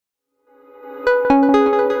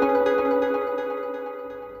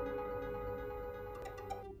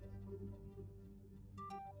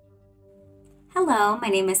Hello, my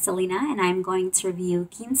name is Selena, and I'm going to review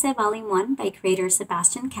Quince Volume 1 by creator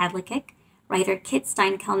Sebastian Kadlecik, writer Kit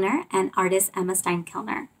Steinkellner, and artist Emma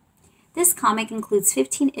Steinkellner. This comic includes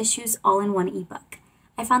 15 issues all in one ebook.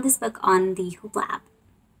 I found this book on the Hoopla app.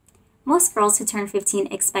 Most girls who turn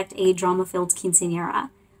 15 expect a drama-filled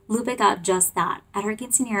quinceañera. Lupe got just that. At her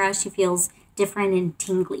quinceañera, she feels different and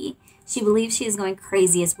tingly. She believes she is going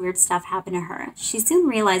crazy as weird stuff happen to her. She soon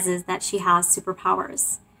realizes that she has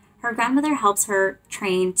superpowers. Her grandmother helps her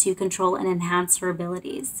train to control and enhance her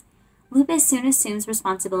abilities. Lupe soon assumes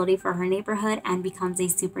responsibility for her neighborhood and becomes a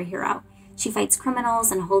superhero. She fights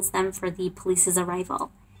criminals and holds them for the police's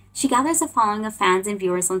arrival. She gathers a following of fans and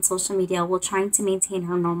viewers on social media while trying to maintain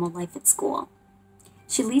her normal life at school.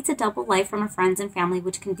 She leads a double life from her friends and family,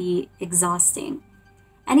 which can be exhausting.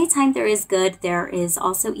 Anytime there is good, there is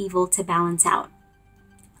also evil to balance out.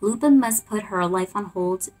 Lupe must put her life on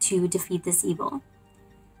hold to defeat this evil.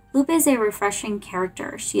 Lupe is a refreshing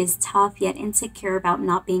character. She is tough yet insecure about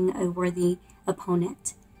not being a worthy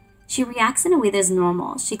opponent. She reacts in a way that is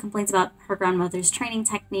normal. She complains about her grandmother's training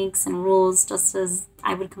techniques and rules, just as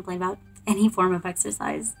I would complain about any form of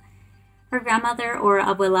exercise. Her grandmother, or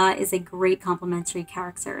abuela, is a great complimentary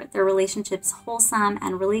character. Their relationship's wholesome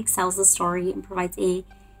and really excels the story and provides a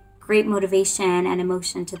great motivation and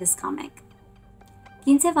emotion to this comic.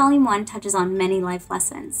 Quince Volume 1 touches on many life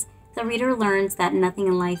lessons. The reader learns that nothing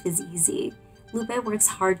in life is easy. Lupe works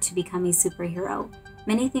hard to become a superhero.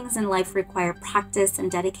 Many things in life require practice and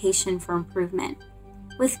dedication for improvement.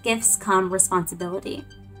 With gifts come responsibility.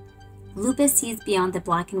 Lupe sees beyond the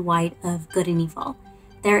black and white of good and evil.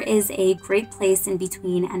 There is a great place in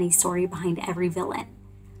between and a story behind every villain.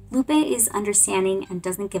 Lupe is understanding and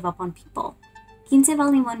doesn't give up on people. Quince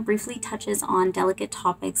Volume 1 briefly touches on delicate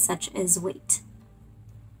topics such as weight.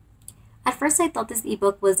 At first, I thought this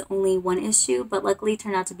ebook was only one issue, but luckily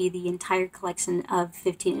turned out to be the entire collection of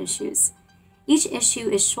 15 issues. Each issue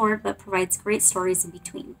is short but provides great stories in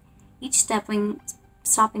between. Each stopping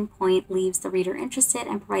point leaves the reader interested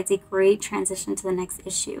and provides a great transition to the next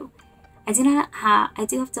issue. I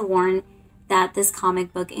do have to warn that this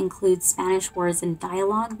comic book includes Spanish words and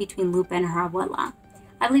dialogue between Lupe and her abuela.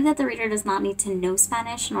 I believe that the reader does not need to know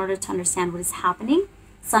Spanish in order to understand what is happening.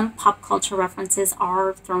 Some pop culture references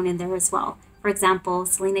are thrown in there as well. For example,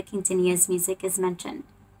 Selena Quintanilha's music is mentioned.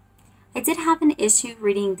 I did have an issue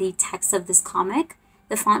reading the text of this comic.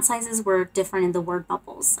 The font sizes were different in the word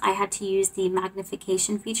bubbles. I had to use the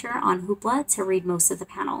magnification feature on Hoopla to read most of the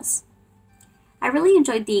panels. I really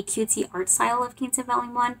enjoyed the cutesy art style of Quince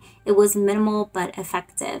Volume 1. It was minimal but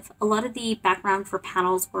effective. A lot of the background for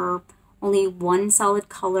panels were only one solid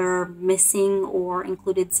color, missing, or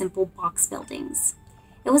included simple box buildings.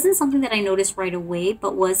 It wasn't something that I noticed right away,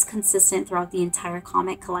 but was consistent throughout the entire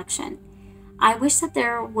comic collection. I wish that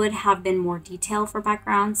there would have been more detail for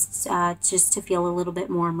backgrounds, just to feel a little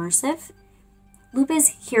bit more immersive.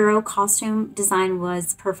 Lupe's hero costume design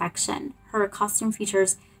was perfection. Her costume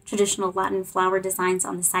features traditional Latin flower designs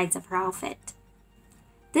on the sides of her outfit.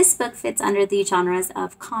 This book fits under the genres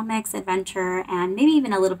of comics, adventure, and maybe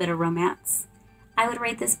even a little bit of romance. I would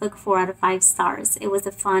rate this book 4 out of 5 stars. It was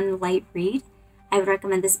a fun, light read. I would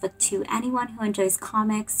recommend this book to anyone who enjoys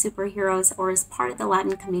comics, superheroes, or is part of the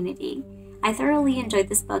Latin community. I thoroughly enjoyed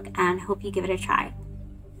this book and hope you give it a try.